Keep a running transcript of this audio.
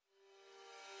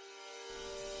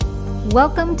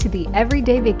Welcome to the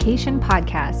Everyday Vacation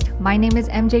Podcast. My name is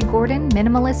MJ Gordon,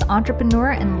 minimalist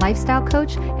entrepreneur and lifestyle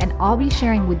coach, and I'll be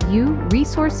sharing with you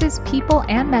resources, people,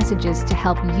 and messages to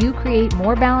help you create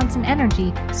more balance and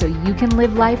energy so you can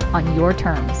live life on your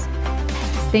terms.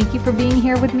 Thank you for being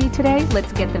here with me today.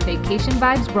 Let's get the vacation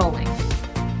vibes rolling.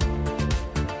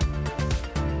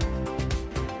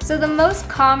 So the most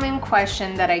common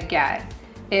question that I get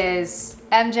is,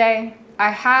 MJ, I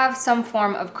have some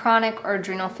form of chronic or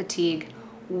adrenal fatigue.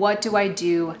 What do I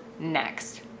do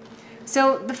next?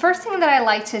 So the first thing that I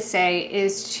like to say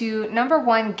is to, number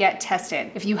one, get tested.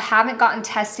 If you haven't gotten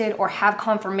tested or have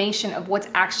confirmation of what's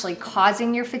actually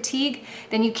causing your fatigue,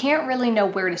 then you can't really know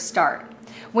where to start.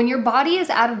 When your body is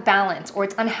out of balance or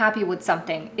it's unhappy with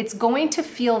something, it's going to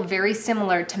feel very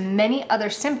similar to many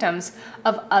other symptoms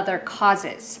of other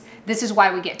causes. This is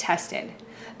why we get tested.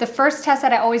 The first test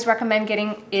that I always recommend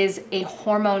getting is a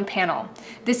hormone panel.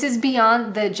 This is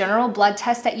beyond the general blood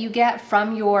test that you get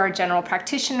from your general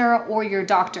practitioner or your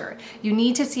doctor. You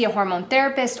need to see a hormone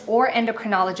therapist or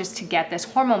endocrinologist to get this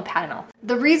hormone panel.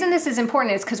 The reason this is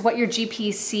important is because what your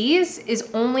GP sees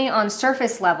is only on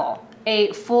surface level.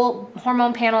 A full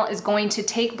hormone panel is going to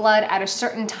take blood at a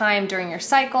certain time during your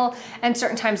cycle and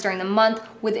certain times during the month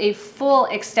with a full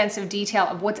extensive detail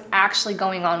of what's actually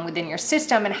going on within your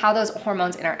system and how those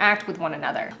hormones interact with one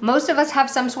another. Most of us have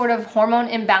some sort of hormone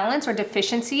imbalance or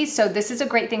deficiency, so this is a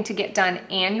great thing to get done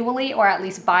annually or at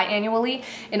least biannually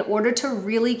in order to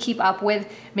really keep up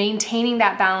with maintaining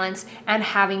that balance and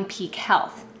having peak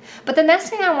health. But the next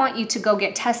thing I want you to go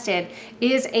get tested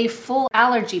is a full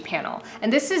allergy panel.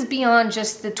 And this is beyond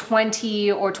just the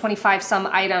 20 or 25 some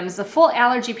items. The full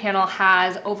allergy panel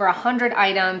has over 100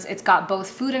 items. It's got both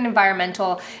food and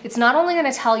environmental. It's not only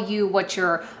going to tell you what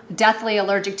you're deathly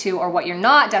allergic to or what you're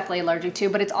not deathly allergic to,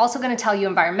 but it's also going to tell you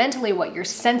environmentally what you're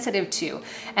sensitive to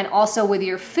and also with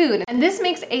your food. And this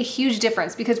makes a huge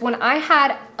difference because when I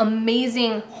had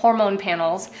amazing hormone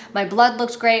panels, my blood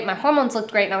looked great, my hormones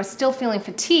looked great, and I was still feeling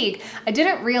fatigue, I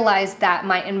didn't realize that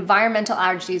my environmental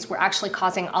allergies were actually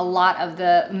causing a lot of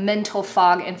the mental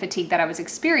fog and fatigue that I was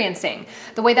experiencing.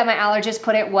 The way that my allergist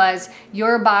put it was,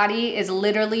 your body is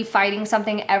literally fighting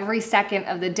something every second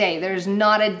of the day. There's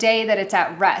not a day that it's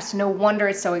at rest. No wonder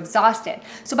it's so exhausted.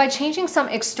 So by changing some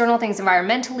external things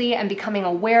environmentally and becoming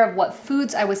aware of what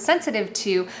foods I was sensitive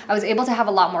to, I was able to have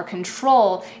a lot more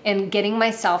control in getting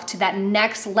myself to that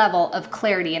next level of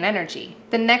clarity and energy.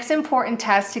 The next important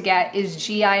test to get is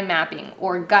GI mapping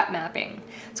or gut mapping.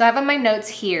 So I have on my notes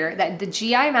here that the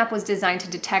GI map was designed to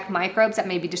detect microbes that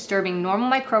may be disturbing normal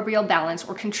microbial balance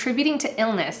or contributing to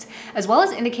illness, as well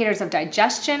as indicators of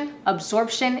digestion,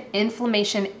 absorption,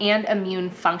 inflammation, and immune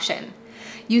function.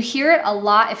 You hear it a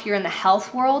lot if you're in the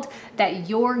health world that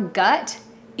your gut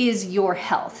is your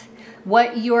health.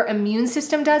 What your immune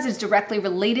system does is directly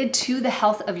related to the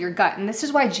health of your gut. And this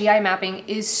is why GI mapping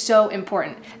is so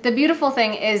important. The beautiful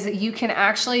thing is you can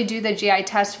actually do the GI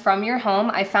test from your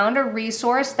home. I found a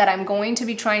resource that I'm going to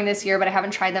be trying this year, but I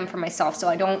haven't tried them for myself, so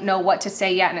I don't know what to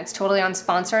say yet, and it's totally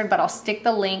unsponsored, but I'll stick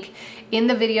the link in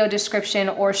the video description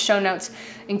or show notes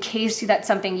in case that's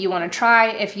something you want to try.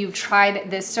 If you've tried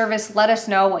this service, let us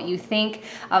know what you think.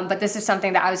 But this is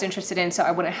something that I was interested in, so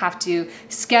I wouldn't have to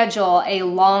schedule a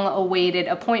long-awaited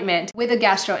appointment with a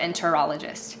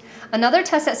gastroenterologist. Another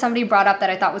test that somebody brought up that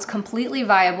I thought was completely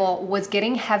viable was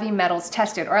getting heavy metals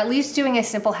tested, or at least doing a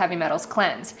simple heavy metals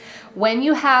cleanse. When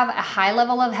you have a high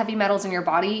level of heavy metals in your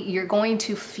body, you're going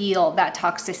to feel that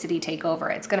toxicity take over.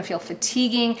 It's going to feel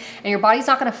fatiguing and your body's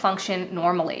not going to function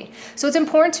normally. So it's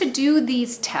important to do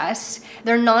these tests.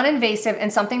 They're non-invasive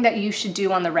and something that you should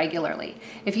do on the regularly.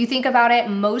 If you think about it,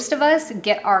 most of us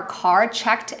get our car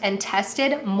checked and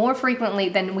tested more frequently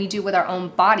than we do with our own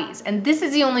bodies. And this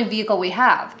is the only vehicle we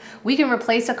have. We can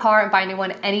replace a car and buy a new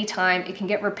one anytime. It can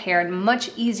get repaired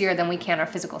much easier than we can our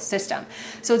physical system.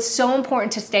 So it's so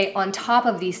important to stay on top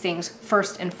of these things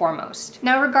first and foremost.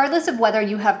 Now, regardless of whether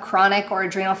you have chronic or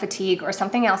adrenal fatigue or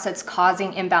something else that's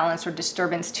causing imbalance or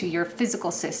disturbance to your physical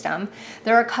system,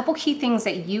 there are a couple key things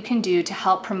that you can do to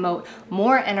help promote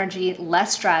more energy,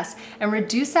 less stress, and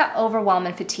reduce that overwhelm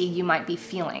and fatigue you might be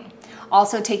feeling.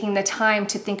 Also, taking the time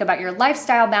to think about your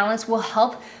lifestyle balance will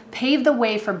help pave the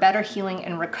way for better healing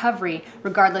and recovery,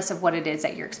 regardless of what it is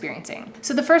that you're experiencing.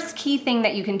 So the first key thing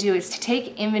that you can do is to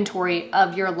take inventory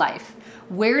of your life.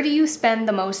 Where do you spend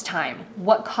the most time?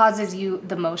 What causes you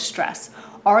the most stress?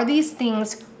 Are these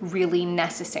things really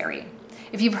necessary?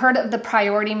 If you've heard of the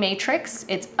priority matrix,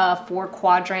 it's a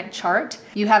 4-quadrant chart.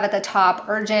 You have at the top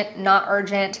urgent, not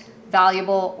urgent,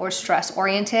 valuable, or stress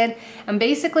oriented. And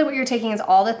basically what you're taking is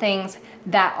all the things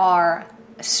that are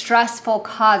stressful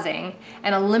causing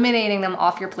and eliminating them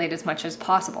off your plate as much as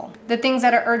possible. The things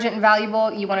that are urgent and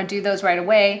valuable, you want to do those right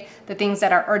away. The things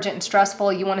that are urgent and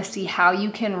stressful, you want to see how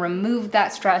you can remove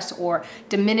that stress or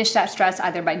diminish that stress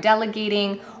either by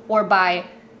delegating or by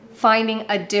finding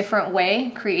a different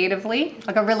way creatively.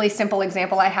 Like a really simple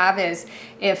example I have is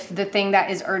if the thing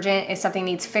that is urgent is something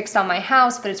needs fixed on my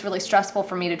house, but it's really stressful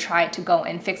for me to try to go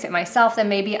and fix it myself, then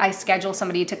maybe I schedule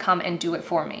somebody to come and do it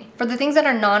for me. For the things that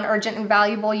are non-urgent and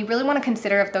valuable, you really want to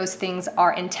consider if those things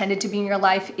are intended to be in your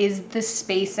life. Is the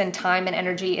space and time and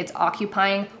energy it's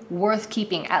occupying worth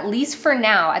keeping? At least for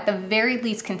now, at the very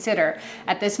least, consider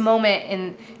at this moment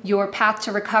in your path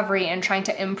to recovery and trying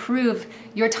to improve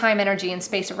your time, energy, and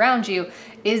space around you,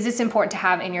 is this important to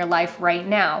have in your life right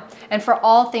now? And for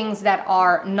all things that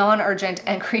are non-urgent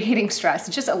and creating stress,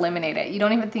 just eliminate it. You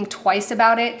don't even think twice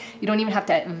about it. You don't even have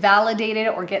to validate it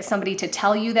or get somebody to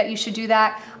tell you that you should do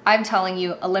that. I'm telling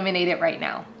you, eliminate it right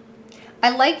now. I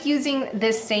like using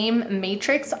this same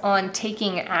matrix on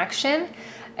taking action.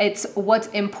 It's what's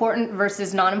important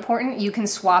versus non-important. You can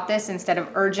swap this instead of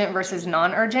urgent versus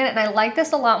non-urgent. And I like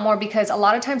this a lot more because a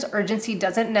lot of times urgency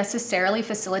doesn't necessarily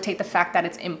facilitate the fact that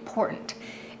it's important.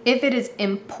 If it is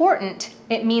important,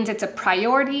 it means it's a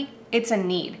priority, it's a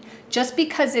need. Just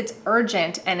because it's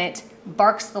urgent and it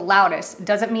barks the loudest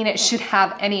doesn't mean it should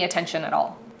have any attention at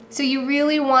all. So you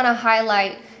really want to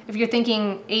highlight, if you're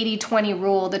thinking 80-20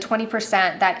 rule, the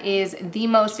 20% that is the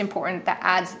most important, that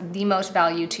adds the most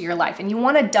value to your life. And you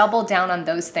want to double down on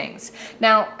those things.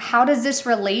 Now, how does this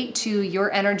relate to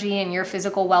your energy and your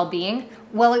physical well-being?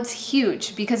 Well, it's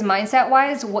huge because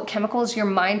mindset-wise, what chemicals your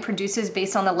mind produces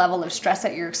based on the level of stress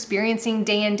that you're experiencing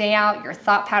day in, day out, your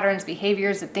thought patterns,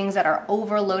 behaviors, the things that are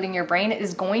overloading your brain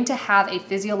is going to have a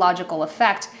physiological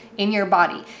effect in your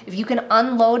body. If you can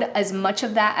unload as much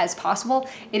of that as possible,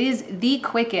 it is the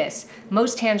quickest,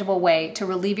 most tangible way to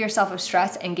relieve yourself of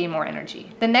stress and gain more energy.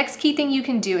 The next key thing you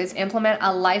can do is implement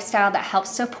a lifestyle that helps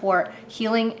support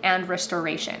healing and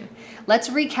restoration. Let's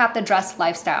recap the DRESS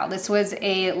lifestyle. This was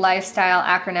a lifestyle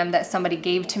acronym that somebody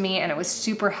gave to me and it was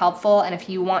super helpful. And if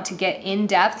you want to get in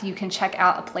depth, you can check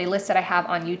out a playlist that I have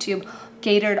on YouTube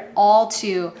catered all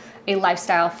to a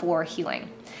lifestyle for healing.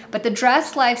 But the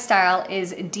DRESS lifestyle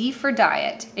is D for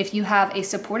diet. If you have a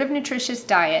supportive, nutritious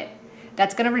diet,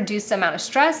 that's going to reduce the amount of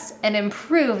stress and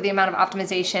improve the amount of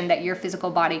optimization that your physical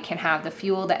body can have, the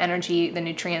fuel, the energy, the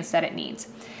nutrients that it needs.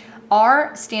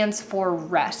 R stands for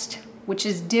rest, which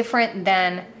is different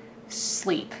than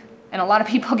sleep. And a lot of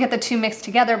people get the two mixed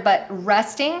together, but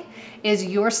resting is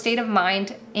your state of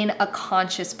mind in a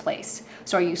conscious place.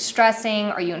 So are you stressing?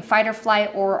 Are you in fight or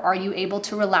flight? Or are you able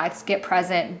to relax, get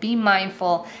present, be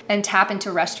mindful, and tap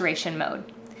into restoration mode?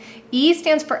 E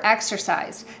stands for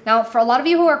exercise. Now, for a lot of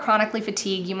you who are chronically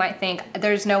fatigued, you might think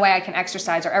there's no way I can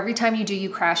exercise, or every time you do, you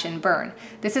crash and burn.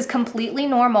 This is completely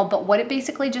normal, but what it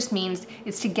basically just means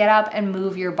is to get up and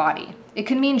move your body. It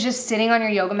could mean just sitting on your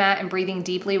yoga mat and breathing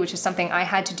deeply, which is something I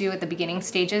had to do at the beginning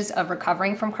stages of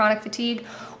recovering from chronic fatigue,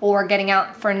 or getting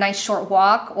out for a nice short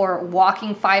walk, or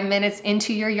walking 5 minutes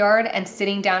into your yard and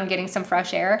sitting down and getting some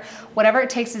fresh air. Whatever it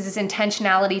takes is this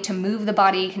intentionality to move the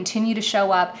body, continue to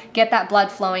show up, get that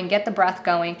blood flowing, get the breath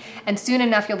going, and soon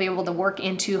enough you'll be able to work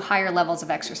into higher levels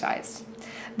of exercise.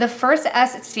 The first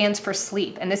S stands for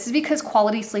sleep, and this is because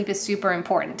quality sleep is super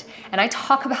important. And I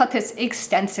talk about this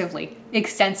extensively.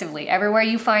 Everywhere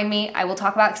you find me, I will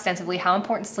talk about extensively how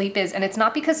important sleep is, and it's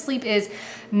not because sleep is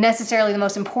necessarily the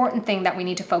most important thing that we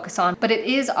need to focus on, but it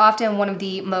is often one of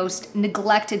the most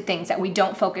neglected things that we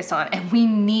don't focus on, and we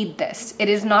need this. It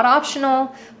is not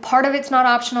optional. Part of it's not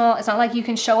optional. It's not like you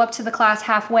can show up to the class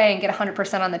halfway and get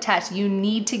 100% on the test. You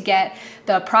need to get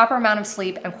the proper amount of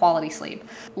sleep and quality sleep.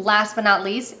 Last but not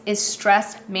least is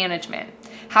stress management.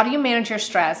 How do you manage your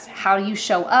stress? How do you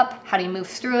show up? How do you move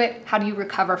through it? How do you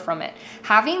recover from it?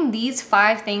 Having these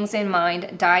 5 things in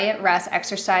mind, diet, rest,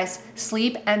 exercise,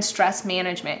 sleep, and stress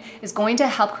management, is going to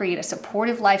help create a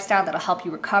supportive lifestyle that'll help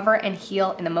you recover and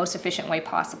heal in the most efficient way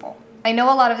possible. I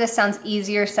know a lot of this sounds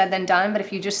easier said than done, but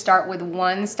if you just start with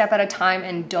one step at a time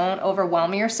and don't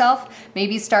overwhelm yourself,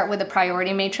 maybe start with the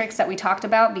priority matrix that we talked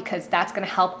about, because that's going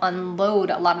to help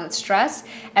unload a lot of the stress.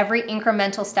 Every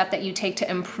incremental step that you take to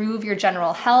improve your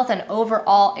general health and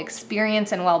overall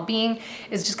experience and well-being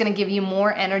is just going to give you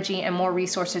more energy and more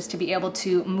resources to be able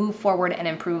to move forward and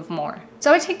improve more.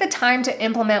 So I take the time to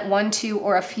implement 1, 2,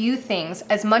 or a few things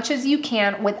as much as you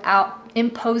can without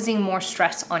imposing more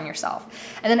stress on yourself.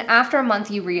 And then after a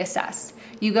month, you reassess.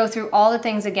 You go through all the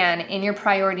things again in your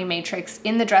priority matrix,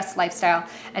 in the DRESS lifestyle,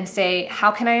 and say,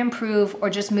 how can I improve or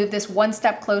just move this one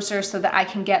step closer so that I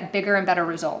can get bigger and better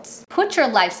results? Put your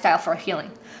lifestyle for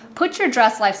healing Put your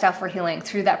dress lifestyle for healing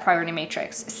through that priority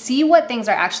matrix. See what things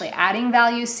are actually adding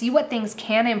value, see what things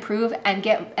can improve, and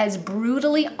get as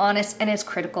brutally honest and as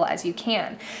critical as you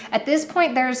can. At this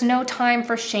point, there's no time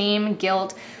for shame,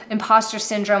 guilt, imposter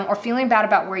syndrome, or feeling bad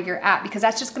about where you're at, because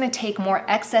that's just gonna take more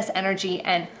excess energy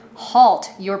and halt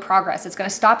your progress. It's gonna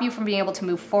stop you from being able to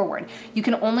move forward. You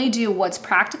can only do what's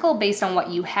practical based on what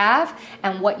you have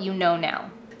and what you know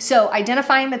now. So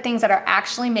identifying the things that are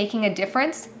actually making a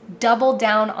difference, double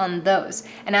down on those.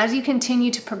 And as you continue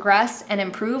to progress and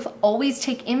improve, always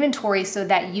take inventory so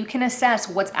that you can assess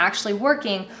what's actually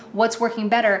working, what's working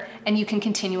better, and you can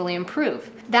continually improve.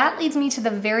 That leads me to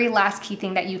the very last key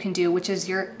thing that you can do, which is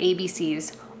your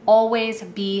ABCs. Always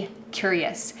be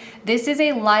curious. This is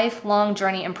a lifelong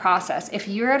journey and process. If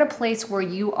you're at a place where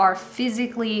you are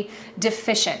physically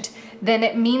deficient, then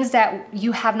it means that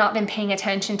you have not been paying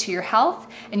attention to your health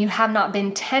and you have not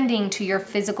been tending to your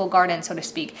physical garden, so to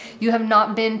speak. You have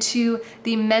not been to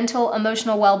the mental,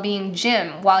 emotional well-being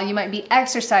gym. While you might be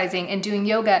exercising and doing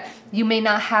yoga, you may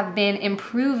not have been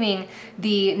improving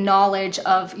the knowledge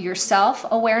of your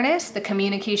self-awareness, the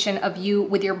communication of you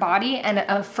with your body, and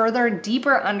a further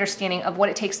deeper understanding of what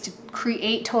it takes to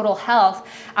create total health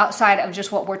outside of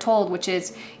just what we're told, which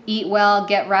is eat well,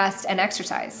 get rest, and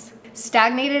exercise.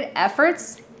 Stagnated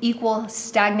efforts equal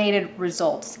stagnated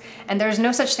results. And there's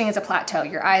no such thing as a plateau.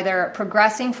 You're either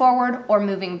progressing forward or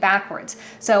moving backwards.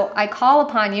 So I call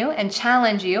upon you and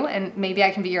challenge you, and maybe I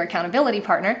can be your accountability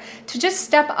partner, to just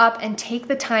step up and take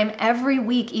the time every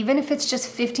week, even if it's just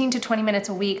 15 to 20 minutes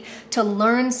a week, to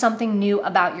learn something new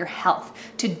about your health,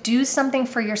 to do something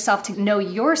for yourself, to know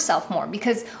yourself more,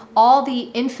 because all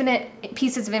the infinite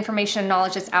pieces of information and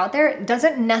knowledge that's out there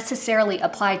doesn't necessarily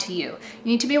apply to you.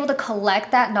 You need to be able to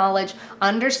collect that knowledge,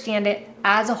 understand it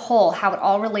as a whole, how it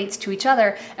all relates to each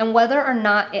other, and whether or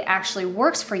not it actually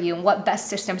works for you and what best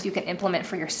systems you can implement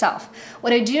for yourself.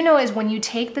 What I do know is when you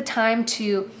take the time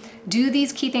to do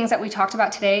these key things that we talked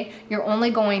about today, you're only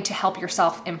going to help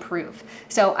yourself improve.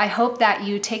 So I hope that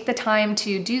you take the time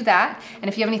to do that. And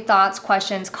if you have any thoughts,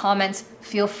 questions, comments,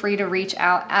 feel free to reach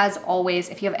out. As always,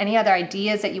 if you have any other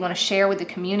ideas that you want to share with the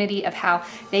community of how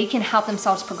they can help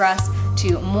themselves progress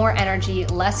to more energy,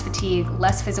 less fatigue,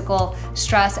 less physical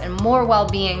stress, and more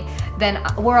well-being, then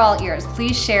we're all ears.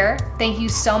 Please share. Thank you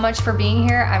so much for being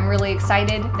here. I'm really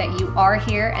excited that you are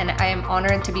here, and I am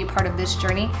honored to be part of this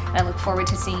journey. And I look forward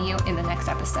to seeing you in the next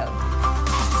episode.